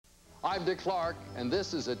I'm Dick Clark, and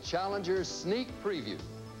this is a Challenger sneak preview.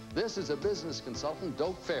 This is a business consultant,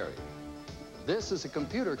 Doak. This is a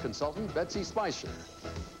computer consultant, Betsy.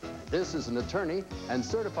 This is an attorney and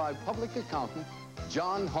certified public accountant,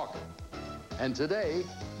 John Hawker. And today,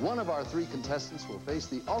 one of our three contestants will face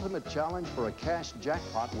the ultimate challenge for a cash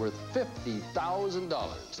jackpot worth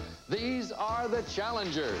 $50,000. These are the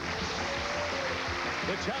Challengers.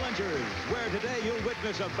 The Challengers, where today you'll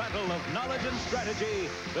witness a battle of knowledge and strategy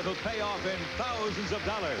that'll pay off in thousands of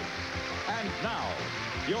dollars. And now,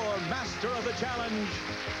 your master of the challenge,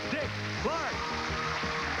 Dick Clark.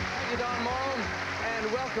 Thank you, Don Morrow,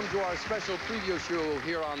 and welcome to our special preview show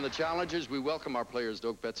here on the Challengers. We welcome our players,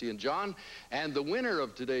 Doak, Betsy, and John. And the winner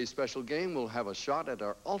of today's special game will have a shot at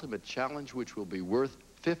our ultimate challenge, which will be worth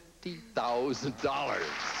 $50,000. A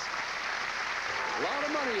lot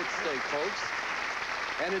of money at stake, folks.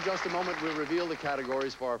 And in just a moment, we'll reveal the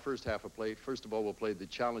categories for our first half of play. First of all, we'll play the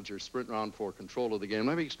Challenger sprint round for control of the game.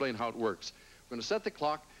 Let me explain how it works. We're going to set the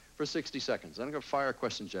clock for 60 seconds. I'm going to fire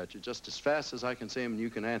questions at you just as fast as I can say them, and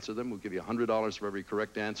you can answer them. We'll give you $100 for every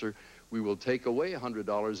correct answer. We will take away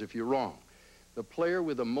 $100 if you're wrong. The player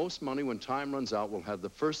with the most money when time runs out will have the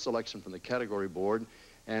first selection from the category board.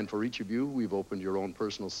 And for each of you, we've opened your own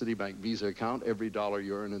personal Citibank Visa account. Every dollar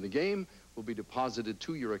you earn in the game will be deposited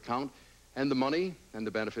to your account. And the money and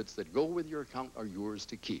the benefits that go with your account are yours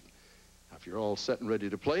to keep. Now, if you're all set and ready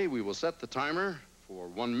to play, we will set the timer for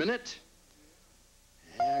 1 minute.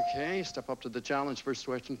 Okay, step up to the challenge. First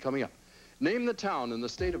question coming up. Name the town in the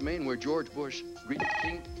state of Maine where George Bush greeted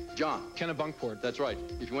King John. Kennebunkport. That's right.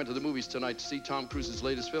 If you went to the movies tonight to see Tom Cruise's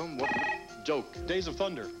latest film, what? Doak. Days of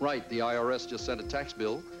Thunder. Right. The IRS just sent a tax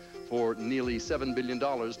bill for nearly $7 billion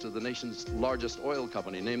to the nation's largest oil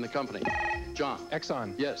company. Name the company. John.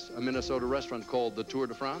 Exxon. Yes, a Minnesota restaurant called the Tour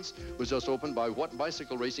de France was just opened by what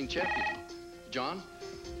bicycle racing champion? John?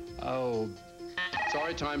 Oh.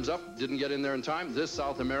 Sorry, time's up. Didn't get in there in time. This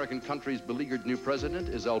South American country's beleaguered new president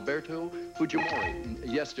is Alberto Fujimori.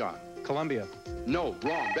 Yes, John. Colombia. No,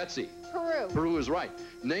 wrong. Betsy. Peru. Peru is right.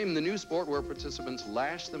 Name the new sport where participants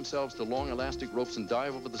lash themselves to long elastic ropes and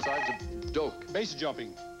dive over the sides of Doak. Base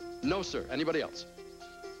jumping. No, sir. Anybody else?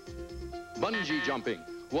 Bungee jumping.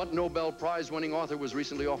 What Nobel Prize-winning author was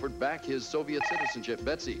recently offered back his Soviet citizenship?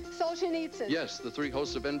 Betsy. Solzhenitsyn. Yes, the three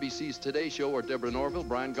hosts of NBC's Today Show are Deborah Norville,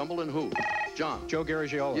 Brian Gumbel, and who? John. Joe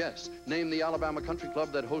Garagiola. Yes. Name the Alabama country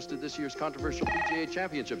club that hosted this year's controversial PGA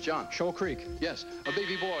Championship. John. Shoal Creek. Yes. A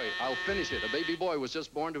baby boy. I'll finish it. A baby boy was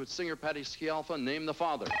just born to its singer Patty Scialfa. Name the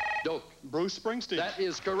father. Doak. Bruce Springsteen. That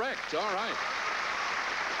is correct. All right.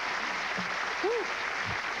 Whew.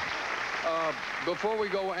 Before we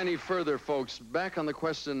go any further, folks, back on the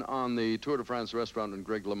question on the Tour de France restaurant and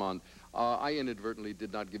Greg LeMond, I inadvertently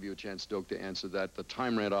did not give you a chance, Doak, to answer that. The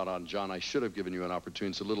time ran out on John. I should have given you an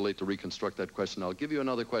opportunity. It's a little late to reconstruct that question. I'll give you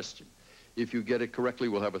another question. If you get it correctly,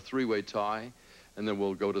 we'll have a three-way tie, and then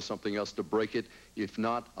we'll go to something else to break it. If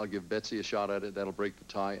not, I'll give Betsy a shot at it. That'll break the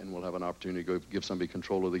tie, and we'll have an opportunity to give somebody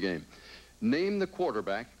control of the game. Name the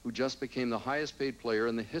quarterback who just became the highest-paid player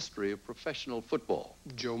in the history of professional football.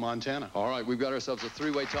 Joe Montana. All right, we've got ourselves a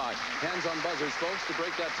three-way tie. Hands on buzzers, folks, to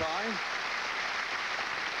break that tie.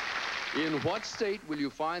 In what state will you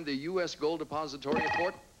find the U.S. Gold Depository at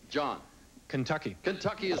Fort? John. Kentucky.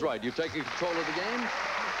 Kentucky is right. You've taken control of the game.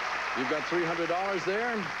 You've got $300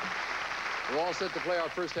 there. We're all set to play our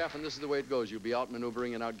first half, and this is the way it goes. You'll be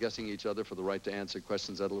outmaneuvering and outguessing each other for the right to answer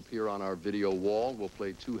questions that'll appear on our video wall. We'll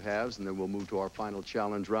play two halves, and then we'll move to our final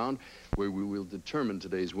challenge round, where we will determine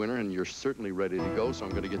today's winner, and you're certainly ready to go, so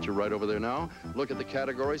I'm going to get you right over there now. Look at the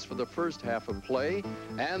categories for the first half of play,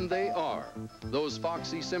 and they are Those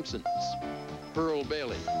Foxy Simpsons, Pearl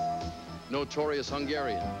Bailey, Notorious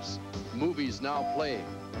Hungarians, Movies Now Playing,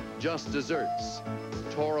 Just Desserts,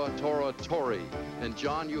 Tora, Tora, Tori. And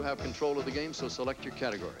John, you have control of the game, so select your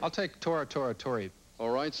category. I'll take Tora, Tora, Tori.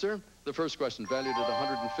 All right, sir. The first question, valued at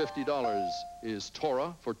 $150, is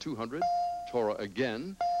Tora for $200, Tora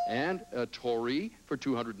again, and Tori for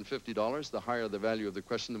 $250. The higher the value of the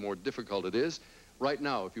question, the more difficult it is. Right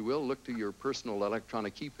now, if you will, look to your personal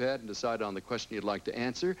electronic keypad and decide on the question you'd like to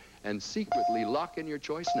answer, and secretly lock in your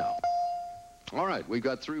choice now. All right, we've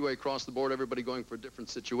got three-way across the board, everybody going for a different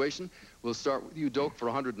situation. We'll start with you, Doak, for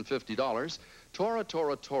 $150. Tora,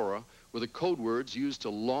 Tora, Tora were the code words used to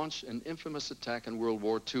launch an infamous attack in World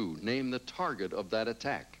War II. Name the target of that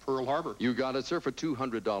attack. Pearl Harbor. You got it, sir, for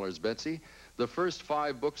 $200, Betsy. The first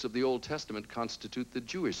 5 books of the Old Testament constitute the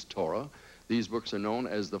Jewish Torah. These books are known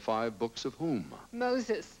as the 5 books of whom?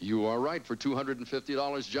 Moses. You are right for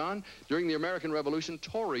 $250, John. During the American Revolution,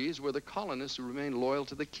 Tories were the colonists who remained loyal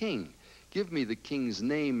to the king. Give me the king's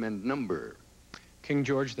name and number. King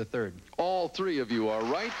George III. All three of you are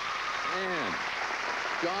right. And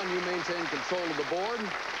John, you maintain control of the board.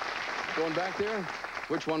 Going back there,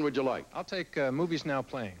 which one would you like? I'll take movies now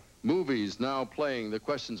playing. Movies now playing. The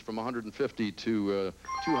questions from $150 to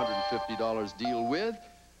 $250 deal with.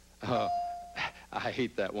 I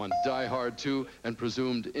hate that one. Die Hard 2 and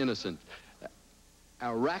Presumed Innocent.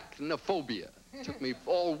 Arachnophobia. Took me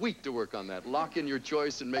all week to work on that. Lock in your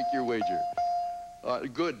choice and make your wager.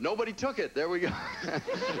 Good. Nobody took it. There we go.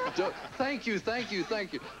 Thank you.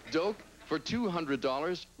 Doak, for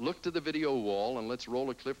 $200, look to the video wall and let's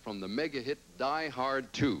roll a clip from the mega hit Die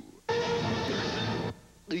Hard 2.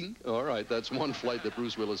 All right, that's one flight that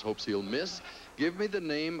Bruce Willis hopes he'll miss. Give me the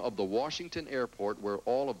name of the Washington airport where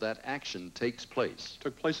all of that action takes place.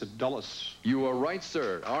 Took place at Dulles. You are right,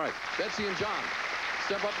 sir. All right, Betsy and John,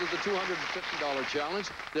 step up to the $250 challenge.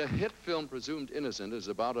 The hit film Presumed Innocent is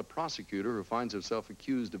about a prosecutor who finds himself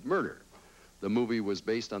accused of murder. The movie was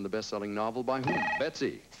based on the best-selling novel by whom?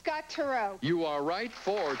 Betsy. Scott Turow. You are right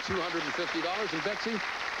for $250. And Betsy,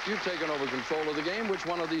 you've taken over control of the game. Which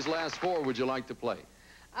one of these last four would you like to play?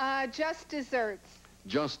 Just desserts.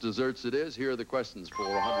 Just desserts it is. Here are the questions for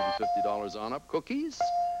 $150 on up. Cookies,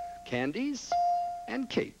 candies, and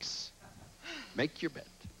cakes. Make your bet.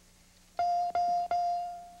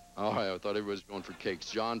 All right, I thought everybody was going for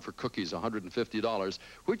cakes. John, for cookies, $150.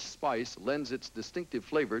 Which spice lends its distinctive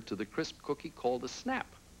flavor to the crisp cookie called a snap?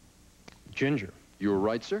 Ginger. You're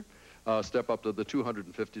right, sir. Step up to the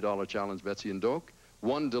 $250 challenge, Betsy and Doak.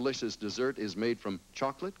 One delicious dessert is made from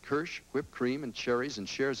chocolate, kirsch, whipped cream, and cherries and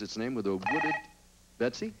shares its name with a wooded...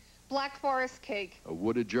 Betsy? Black Forest cake. A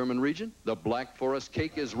wooded German region? The Black Forest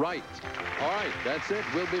cake is right. All right, that's it.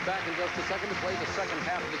 We'll be back in just a second to play the second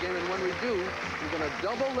half of the game. And when we do, we're going to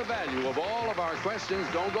double the value of all of our questions.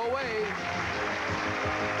 Don't go away.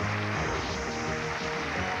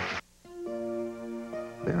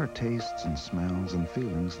 There are tastes and smells and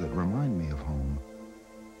feelings that remind me of home,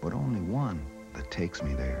 but only one that takes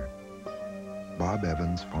me there. Bob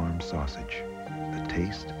Evans Farm Sausage, the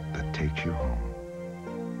taste that takes you home.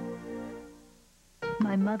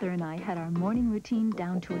 My mother and I had our morning routine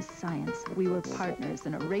down to a science. We were partners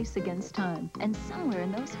in a race against time. And somewhere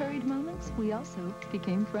in those hurried moments, we also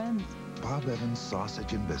became friends. Bob Evans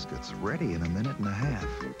Sausage and Biscuits, ready in a minute and a half.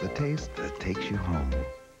 The taste that takes you home.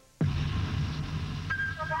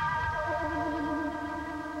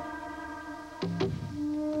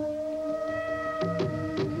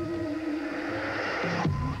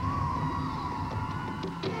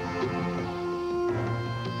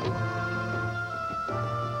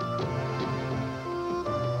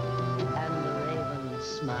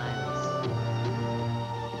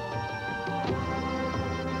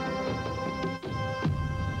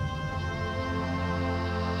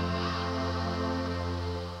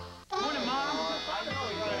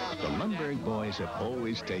 Have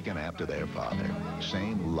always taken after their father.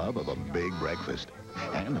 Same love of a big breakfast.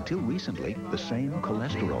 And until recently, the same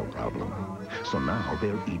cholesterol problem. So now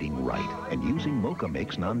they're eating right and using Mocha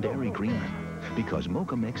Mix non-dairy creamer. Because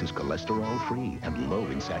Mocha Mix is cholesterol-free and low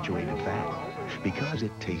in saturated fat. Because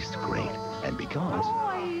it tastes great. And because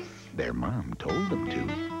their mom told them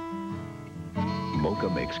to. Mocha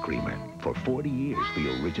Mix creamer. For 40 years,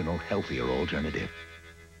 the original healthier alternative.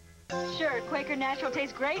 Sure, Quaker Natural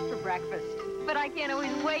tastes great for breakfast, but I can't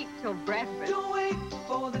always wait till breakfast. Don't wait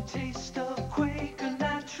for the taste of Quaker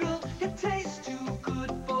Natural. It tastes too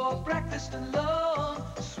good for breakfast alone.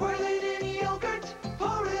 Swirl it in yogurt,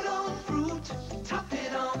 pour it on fruit, top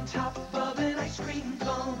it on top of an ice cream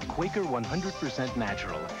cone. Quaker 100%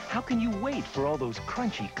 natural. How can you wait for all those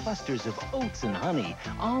crunchy clusters of oats and honey,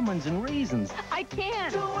 almonds and raisins? I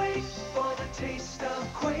can't. Don't wait for the taste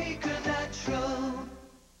of Quaker Natural.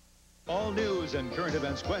 All news and current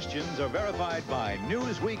events questions are verified by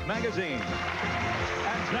Newsweek magazine.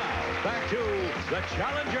 And now, back to the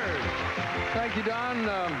challengers. Thank you, Don.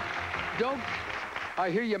 Doak, I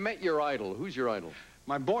hear you met your idol. Who's your idol?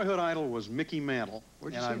 My boyhood idol was Mickey Mantle.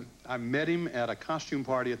 Where'd you see him? I met him at a costume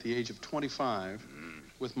party at the age of 25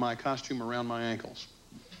 with my costume around my ankles.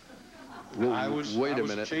 Whoa, I was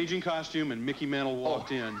changing costume, and Mickey Mantle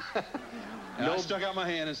walked in. And I stuck out my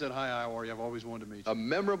hand and said, "Hi, how are you? I've always wanted to meet you." A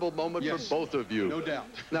memorable moment for both of you. No doubt.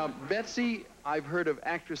 Now, Betsy, I've heard of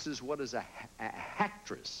actresses. What is a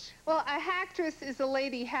hacktress? Well, a hacktress is a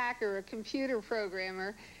lady hacker, a computer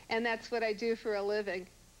programmer, and that's what I do for a living.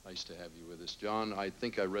 Nice to have you with us, John. I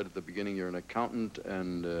think I read at the beginning you're an accountant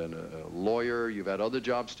and a lawyer. You've had other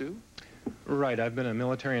jobs, too? Right. I've been a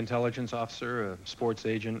military intelligence officer, a sports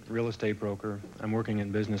agent, real estate broker. I'm working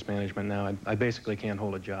in business management now. I basically can't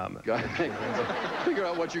hold a job. Figure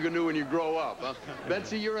out what you're going to do when you grow up, huh?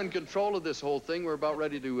 Betsy, you're in control of this whole thing. We're about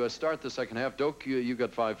ready to start the second half. Doak, you got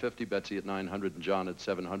 550, Betsy at 900, and John at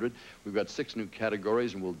 700. We've got 6 new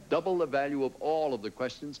categories, and we'll double the value of all of the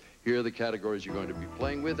questions. Here are the categories you're going to be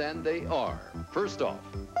playing with, and they are, first off,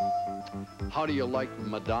 how do you like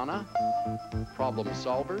Madonna? Problem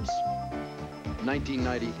solvers.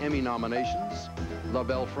 1990 Emmy nominations, La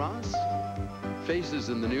Belle France, Faces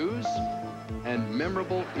in the News, and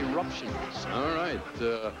Memorable Eruptions. All right,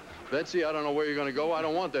 Betsy, I don't know where you're going to go. I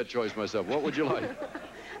don't want that choice myself. What would you like?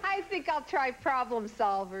 I think I'll try problem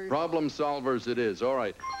solvers. Problem solvers it is. All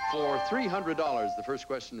right. For $300, the first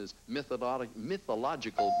question is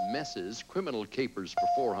mythological messes, criminal capers for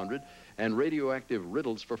 $400, and radioactive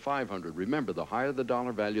riddles for $500. Remember, the higher the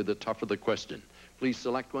dollar value, the tougher the question. Please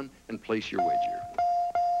select one and place your wager.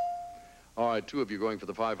 All right, 2 of you going for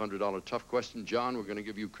the $500 tough question. John, we're going to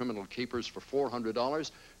give you criminal capers for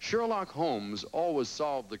 $400. Sherlock Holmes always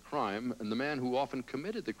solved the crime, and the man who often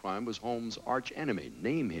committed the crime was Holmes' arch enemy.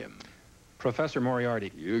 Name him. Professor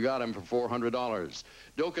Moriarty. You got him for $400.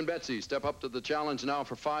 Doak and Betsy, step up to the challenge now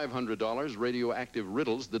for $500. Radioactive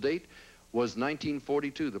riddles. The date was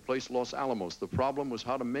 1942. The place Los Alamos. The problem was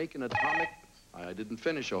how to make an atomic... I didn't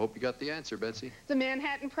finish. I hope you got the answer, Betsy. The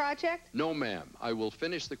Manhattan Project? No, ma'am. I will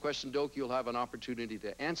finish the question, Doak. You'll have an opportunity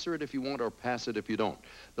to answer it if you want or pass it if you don't.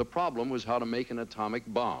 The problem was how to make an atomic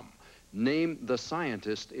bomb. Name the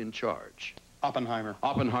scientist in charge. Oppenheimer.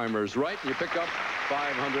 Oppenheimer's right. You pick up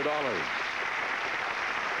 $500.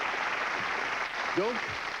 Doak,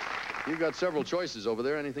 you've got several choices over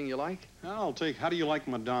there. Anything you like? I'll take, how do you like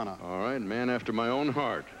Madonna? All right, man after my own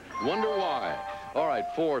heart. Wonder why. All right,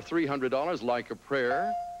 for $300, Like a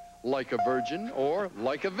Prayer, Like a Virgin, or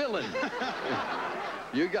Like a Villain.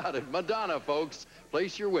 You got it. Madonna, folks.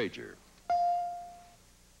 Place your wager.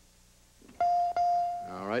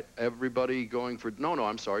 All right, everybody going for... No,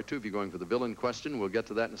 I'm sorry. 2 of you going for the villain question. We'll get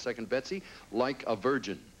to that in a second. Betsy, Like a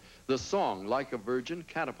Virgin. The song, Like a Virgin,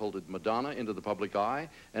 catapulted Madonna into the public eye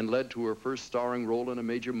and led to her first starring role in a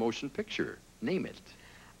major motion picture. Name it.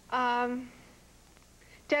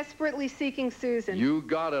 Desperately Seeking Susan. You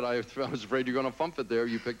got it. I was afraid you're going to fump it there.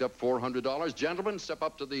 You picked up $400. Gentlemen, step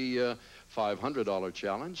up to the $500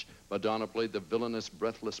 challenge. Madonna played the villainous,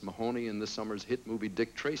 breathless Mahoney in this summer's hit movie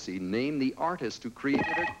Dick Tracy. Name the artist who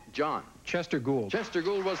created it. John. Chester Gould. Chester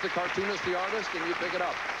Gould was the cartoonist, the artist, and you pick it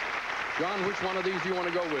up. John, which one of these do you want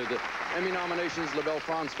to go with? Emmy nominations, La Belle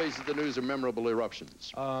France, Faces the News, or Memorable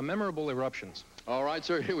Eruptions? Memorable Eruptions. All right,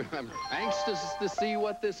 sir. Here I'm anxious to see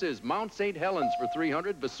what this is. Mount St. Helens for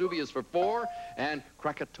 $300, Vesuvius for $400, and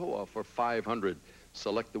Krakatoa for $500.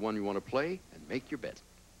 Select the one you want to play and make your bet.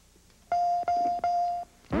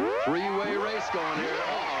 3-way race going here.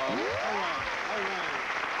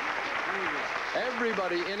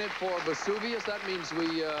 Everybody in it for Vesuvius. That means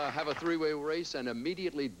we have a 3-way race and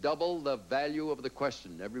immediately double the value of the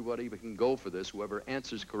question. Everybody can go for this. Whoever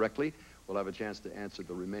answers correctly will have a chance to answer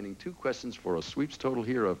the remaining 2 questions for a sweeps total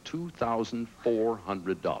here of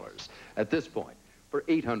 $2,400. At this point, for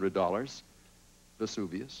 $800,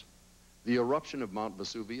 Vesuvius. The eruption of Mount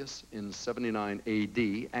Vesuvius in 79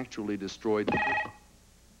 A.D. actually destroyed...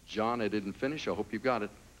 John, I didn't finish. I hope you got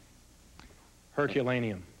it.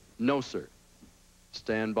 Herculaneum. No, sir.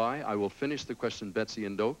 Stand by. I will finish the question, Betsy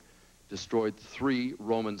and Doak. Destroyed 3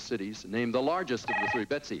 Roman cities. Name the largest of the 3.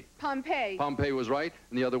 Betsy. Pompeii. Pompeii was right,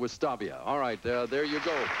 and the other was Stabia. All right, there you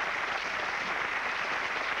go.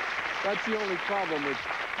 That's the only problem with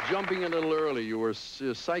jumping a little early. You were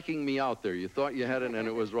psyching me out there. You thought you had it, and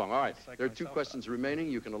it was wrong. All right, there are 2 questions remaining.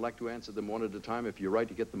 You can elect to answer them one at a time. If you're right,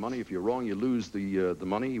 you get the money. If you're wrong, you lose the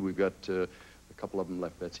money. We've got a couple of them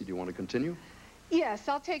left. Betsy, do you want to continue? Yes,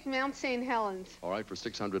 I'll take Mount St. Helens. All right, for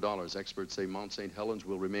 $600. Experts say Mount St. Helens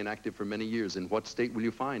will remain active for many years. In what state will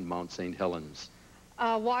you find Mount St. Helens?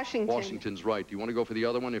 Washington. Washington's right. Do you want to go for the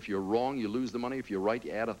other one? If you're wrong, you lose the money. If you're right,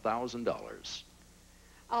 you add $1,000.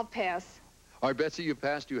 I'll pass. All right, Betsy, you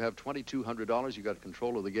passed. You have $2,200. You got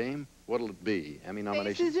control of the game. What'll it be? Emmy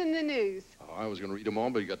nominations? Faces in the News. Oh, I was going to read them all,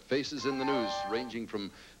 but you got Faces in the News, ranging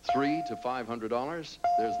from $300 to $500.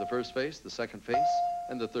 There's the first face, the second face,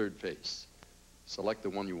 and the third face. Select the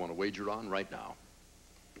one you want to wager on right now.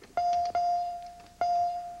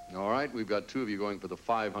 All right, we've got 2 of you going for the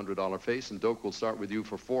 $500 face, and Doak will start with you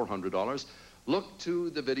for $400. Look to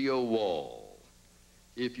the video wall.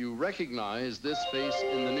 If you recognize this face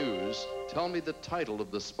in the news, tell me the title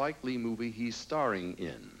of the Spike Lee movie he's starring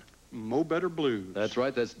in. Mo Better Blues. That's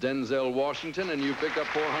right, that's Denzel Washington, and you pick up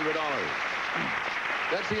 $400.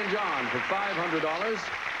 Betsy and John for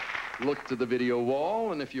 $500. Look to the video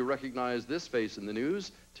wall, and if you recognize this face in the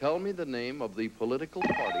news, tell me the name of the political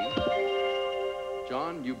party.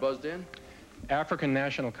 John, you buzzed in? African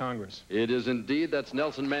National Congress. It is indeed. That's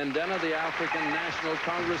Nelson Mandela, the African National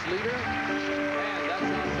Congress leader. And that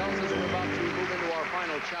sound tells us we're about to move into our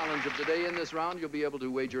final challenge of the day. In this round, you'll be able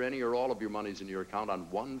to wager any or all of your monies in your account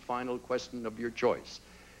on one final question of your choice.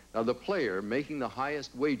 Now, the player making the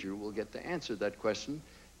highest wager will get to answer that question.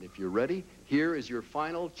 If you're ready, here is your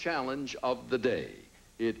final challenge of the day.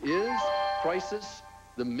 It is Crisis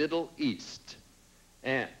the Middle East.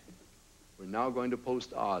 And we're now going to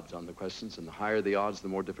post odds on the questions, and the higher the odds, the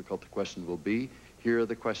more difficult the question will be. Here are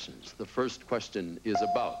the questions. The first question is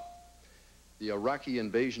about the Iraqi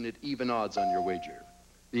invasion at even odds on your wager.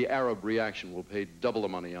 The Arab reaction will pay double the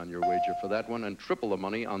money on your wager for that one and triple the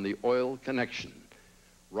money on the oil connection.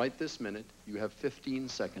 Right this minute, you have 15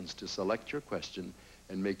 seconds to select your question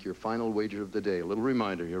and make your final wager of the day. A little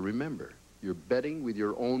reminder here, remember, you're betting with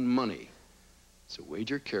your own money. So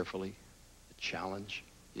wager carefully. The challenge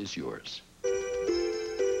is yours.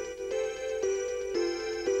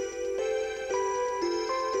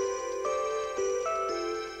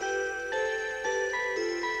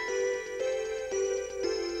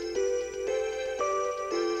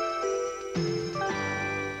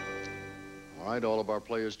 All right, all of our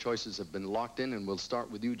players' choices have been locked in, and we'll start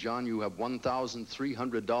with you, John. You have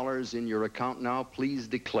 $1,300 in your account now. Please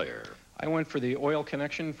declare. I went for the oil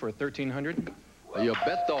connection for $1,300. You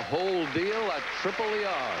bet the whole deal at triple the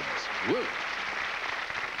odds. Woo!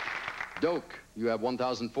 Doak, you have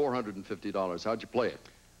 $1,450. How'd you play it?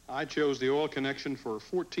 I chose the oil connection for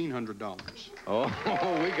 $1,400. Oh,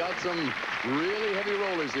 we got some really heavy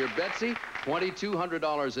rollers here. Betsy,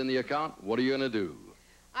 $2,200 in the account. What are you going to do?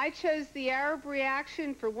 I chose the Arab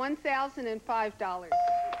reaction for $1,005.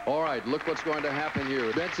 All right, look what's going to happen here.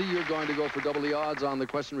 Betsy, you're going to go for double the odds on the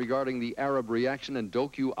question regarding the Arab reaction, and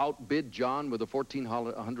Doak, you outbid John with a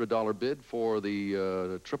 $1,400 bid for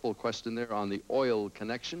the triple question there on the oil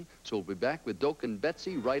connection. So we'll be back with Doak and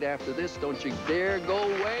Betsy right after this. Don't you dare go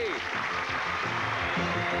away.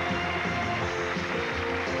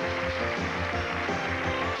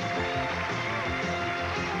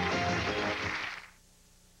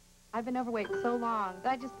 I've been overweight so long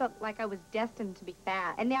that I just felt like I was destined to be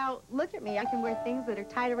fat. And now, look at me. I can wear things that are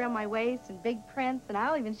tight around my waist and big prints, and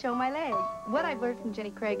I'll even show my legs. What I've learned from Jenny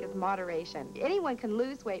Craig is moderation. Anyone can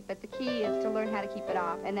lose weight, but the key is to learn how to keep it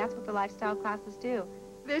off, and that's what the lifestyle classes do.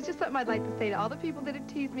 There's just something I'd like to say to all the people that have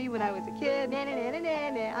teased me when I was a kid.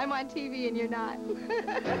 I'm on TV and you're not.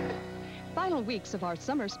 Final weeks of our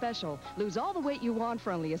summer special. Lose all the weight you want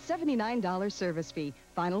for only a $79 service fee.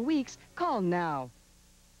 Final weeks. Call now.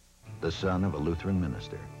 The son of a Lutheran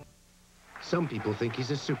minister. Some people think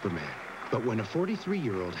he's a Superman, but when a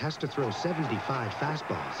 43-year-old has to throw 75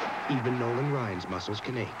 fastballs, even Nolan Ryan's muscles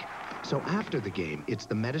can ache. So after the game, it's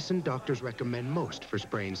the medicine doctors recommend most for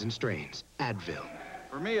sprains and strains, Advil.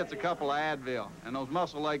 For me, it's a couple of Advil, and those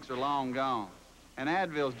muscle aches are long gone. And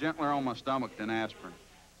Advil's gentler on my stomach than aspirin.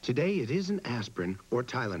 Today, it isn't aspirin or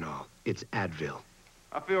Tylenol, it's Advil.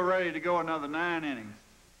 I feel ready to go another 9 innings.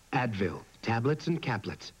 Advil, tablets and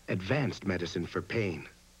caplets, advanced medicine for pain.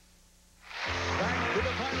 Back to the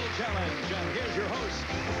final challenge, and here's your host,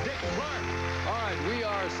 Dick Clark. All right, we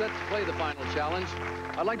are set to play the final challenge.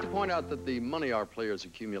 I'd like to point out that the money our players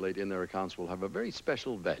accumulate in their accounts will have a very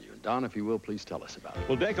special value. Don, if you will, please tell us about it.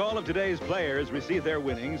 Well, Dick, all of today's players receive their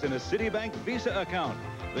winnings in a Citibank Visa account.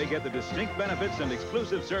 They get the distinct benefits and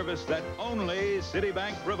exclusive service that only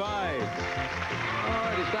Citibank provides. All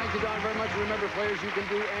righty, thank you, Don, very much. Remember, players, you can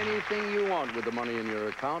do anything you want with the money in your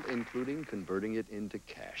account, including converting it into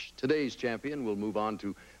cash. Today's champion will move on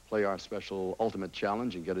to play our special Ultimate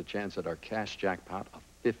Challenge and get a chance at our cash jackpot of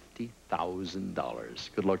 $50,000.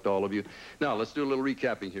 Good luck to all of you. Now, let's do a little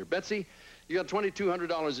recapping here. Betsy, you got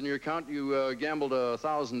 $2,200 in your account. You gambled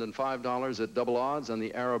 $1,005 at double odds on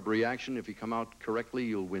the Arab reaction. If you come out correctly,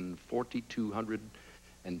 you'll win $4,210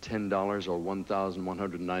 or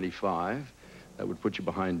 $1,195. That would put you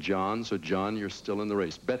behind John. So, John, you're still in the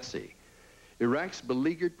race. Betsy, Iraq's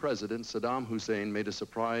beleaguered president, Saddam Hussein, made a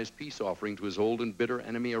surprise peace offering to his old and bitter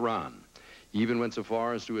enemy, Iran. He even went so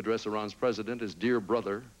far as to address Iran's president, his dear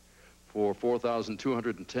brother, for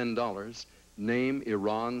 $4,210. Name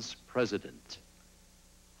Iran's president.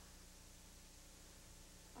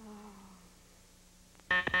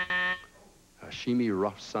 Hashemi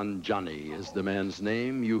Rafsanjani is the man's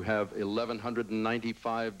name. You have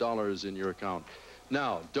 $1,195 in your account.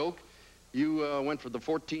 Now, Doak, you went for the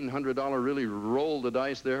 $1,400, really rolled the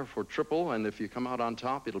dice there for triple, and if you come out on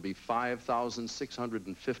top, it'll be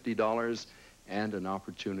 $5,650 and an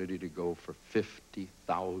opportunity to go for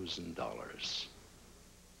 $50,000.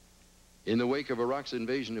 In the wake of Iraq's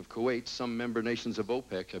invasion of Kuwait, some member nations of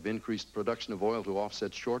OPEC have increased production of oil to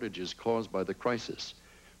offset shortages caused by the crisis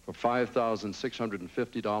for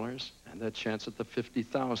 $5,650 and that chance at the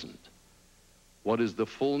 $50,000. What is the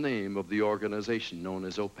full name of the organization known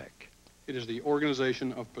as OPEC? It is the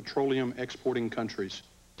Organization of Petroleum Exporting Countries.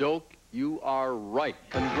 Doak, you are right.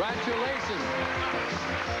 Congratulations.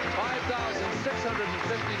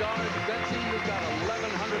 $5,650. Betsy, you've got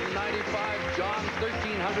 $1,195. John,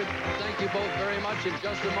 $1,300. Thank you both very much. In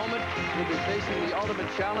just a moment, you'll be facing the ultimate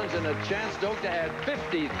challenge and a chance, Doak, to add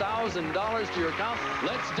 $50,000 to your account.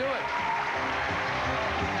 Let's do it.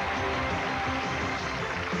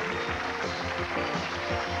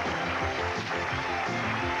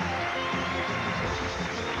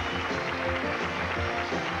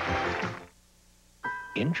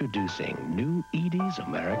 Introducing new Edie's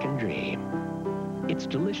American Dream. It's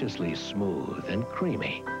deliciously smooth and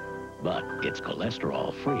creamy, but it's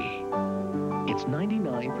cholesterol-free. It's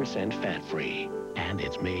 99% fat-free, and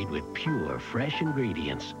it's made with pure, fresh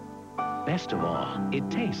ingredients. Best of all, it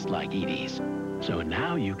tastes like Edie's. So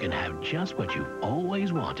now you can have just what you've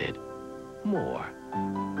always wanted. More.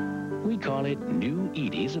 We call it New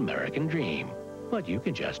Edie's American Dream, but you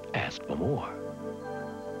can just ask for more.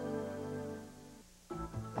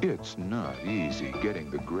 It's not easy getting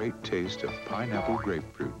the great taste of pineapple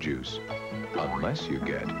grapefruit juice, unless you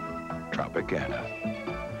get Tropicana.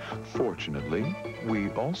 Fortunately, we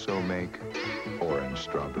also make orange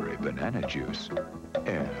strawberry banana juice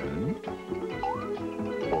and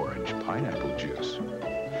orange pineapple juice.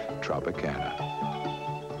 Tropicana.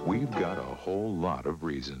 We've got a whole lot of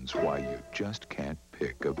reasons why you just can't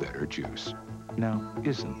pick a better juice. Now,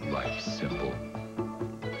 isn't life simple?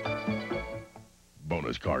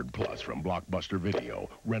 Bonus Card Plus from Blockbuster Video.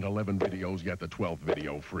 Rent 11 videos, get the 12th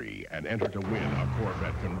video free, and enter to win a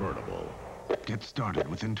Corvette convertible. Get started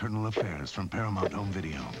with Internal Affairs from Paramount Home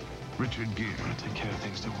Video. Richard Gere. I'll take care of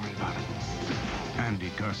things, don't worry about it. Andy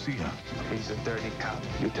Garcia. He's a dirty cop.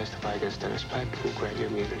 You testify against Dennis Peck, we'll grant you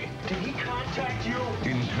immunity. Did he contact you?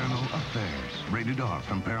 Internal Affairs. Rated R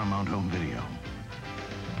from Paramount Home Video.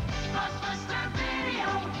 Blockbuster Video.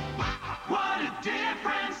 What a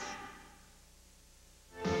difference!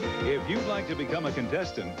 If you'd like to become a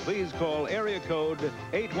contestant, please call area code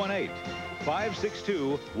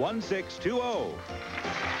 818-562-1620.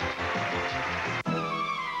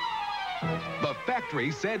 The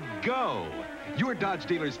factory said go. Your Dodge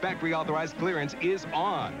dealer's factory authorized clearance is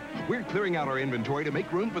on. We're clearing out our inventory to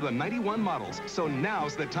make room for the 91 models, so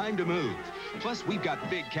now's the time to move. Plus, we've got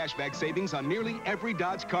big cashback savings on nearly every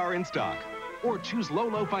Dodge car in stock. Or choose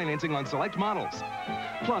low financing on select models.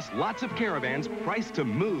 Plus, lots of Caravans priced to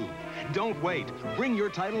move. Don't wait. Bring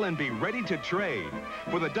your title and be ready to trade.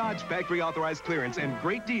 For the Dodge factory authorized clearance and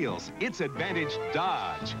great deals, it's Advantage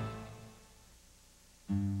Dodge.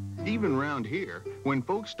 Even round here, when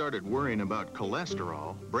folks started worrying about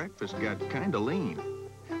cholesterol, breakfast got kind of lean.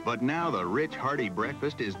 But now the rich, hearty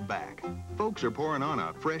breakfast is back. Folks are pouring on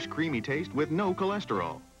a fresh, creamy taste with no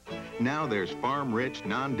cholesterol. Now there's Farm Rich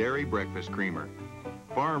Non-Dairy Breakfast Creamer.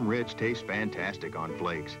 Farm Rich tastes fantastic on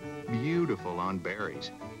flakes, beautiful on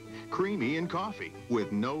berries, creamy in coffee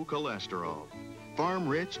with no cholesterol. Farm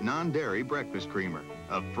Rich Non-Dairy Breakfast Creamer,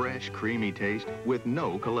 a fresh, creamy taste with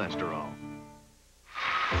no cholesterol.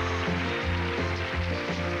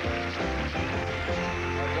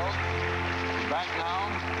 Back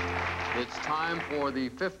now. It's time for the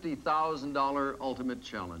 $50,000 Ultimate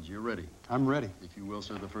Challenge. You ready? I'm ready. If you will,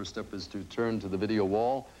 sir, the first step is to turn to the video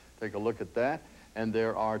wall. Take a look at that. And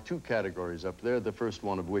there are two categories up there, the first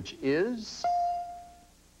one of which is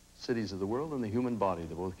cities of the world and the human body.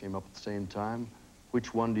 They both came up at the same time.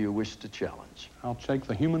 Which one do you wish to challenge? I'll take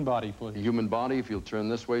the human body, please. The human body, if you'll turn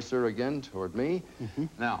this way, sir, again, toward me.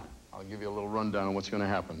 Now, I'll give you a little rundown on what's going to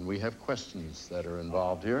happen. We have questions that are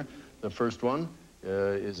involved here. The first one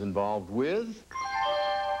is involved with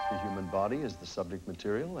the human body as the subject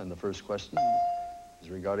material, and the first question is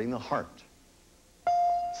regarding the heart.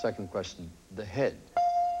 Second question, the head.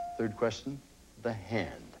 Third question, the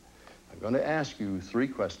hand. I'm going to ask you three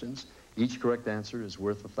questions. Each correct answer is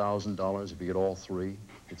worth $1,000. If you get all three,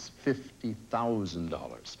 it's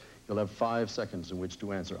 $50,000. You'll have 5 seconds in which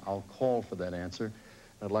to answer. I'll call for that answer.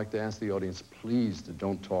 I'd like to ask the audience, please, to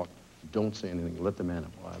don't talk, don't say anything. Let the man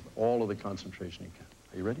have all of the concentration you can.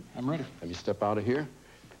 Are you ready? I'm ready. Let me step out of here.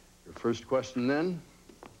 Your first question then,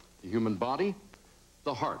 the human body,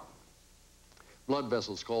 the heart. Blood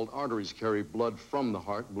vessels called arteries carry blood from the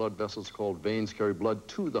heart. Blood vessels called veins carry blood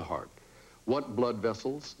to the heart. What blood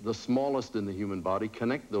vessels, the smallest in the human body,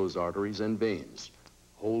 connect those arteries and veins?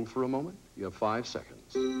 Hold for a moment. You have 5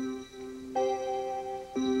 seconds.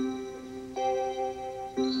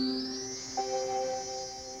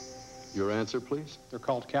 Your answer, please? They're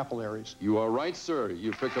called capillaries. You are right, sir.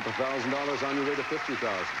 You picked up $1,000 on your way to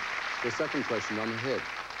 $50,000. The second question on the head.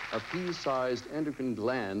 A pea-sized endocrine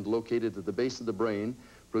gland located at the base of the brain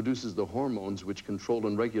produces the hormones which control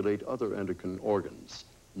and regulate other endocrine organs.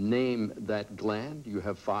 Name that gland. You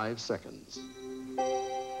have 5 seconds.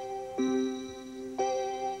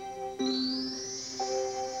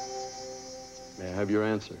 May I have your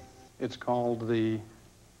answer? It's called the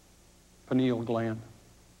pineal gland.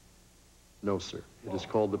 No, sir. It is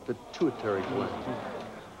called the pituitary gland.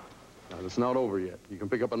 Now, it's not over yet. You can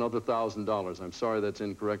pick up another $1,000. I'm sorry that's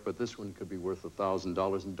incorrect, but this one could be worth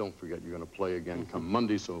 $1,000. And don't forget, you're going to play again come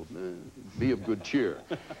Monday, so be of good cheer.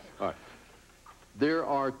 All right. There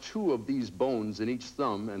are 2 of these bones in each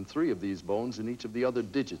thumb and 3 of these bones in each of the other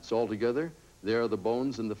digits. Altogether, they are the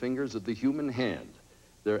bones in the fingers of the human hand.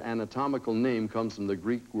 Their anatomical name comes from the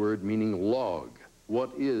Greek word meaning log.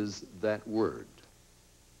 What is that word?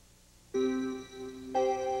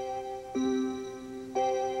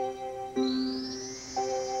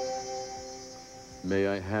 May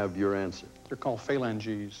I have your answer? They're called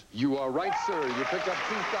phalanges. You are right, sir. You picked up $2,000.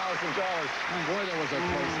 Oh, boy, that was a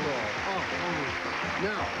close call.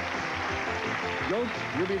 Now, Doak,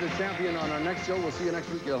 you'll be the champion on our next show. We'll see you next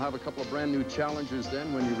week. You'll have a couple of brand new challengers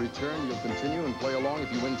then. When you return, you'll continue and play along.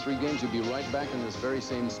 If you win 3 games, you'll be right back in this very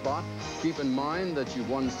same spot. Keep in mind that you've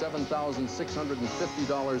won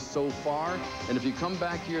 $7,650 so far. And if you come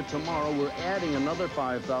back here tomorrow, we're adding another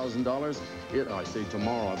 $5,000. I say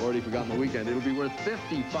tomorrow. I've already forgotten the weekend. It'll be worth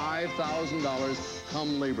 $55,000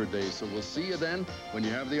 come Labor Day. So we'll see you then when you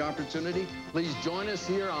have the opportunity. Please join us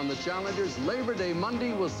here on the Challengers Labor Day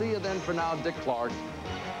Monday. We'll see you then. For now, Dick Clark.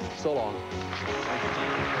 So long.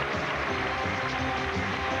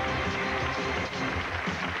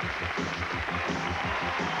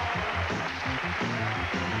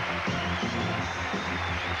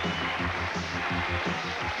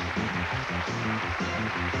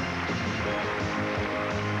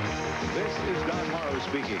 This is Don Morrow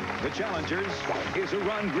speaking. The Challengers is a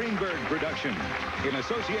Ron Greenberg production in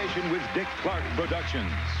association with Dick Clark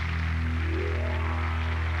Productions.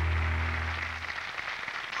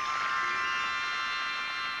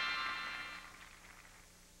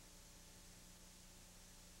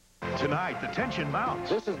 Tonight, the tension mounts.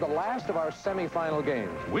 This is the last of our semifinal games.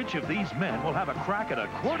 Which of these men will have a crack at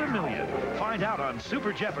 $250,000? Find out on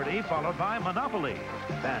Super Jeopardy, followed by Monopoly.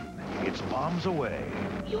 Then, it's bombs away.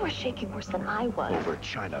 You were shaking worse than I was. Over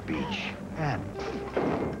China Beach. And...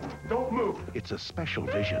 don't move! It's a special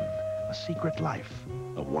vision, a secret life,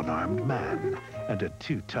 a one-armed man, and a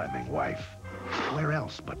two-timing wife. Where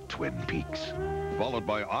else but Twin Peaks? Followed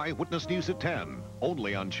by Eyewitness News at 10,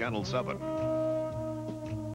 only on Channel 7.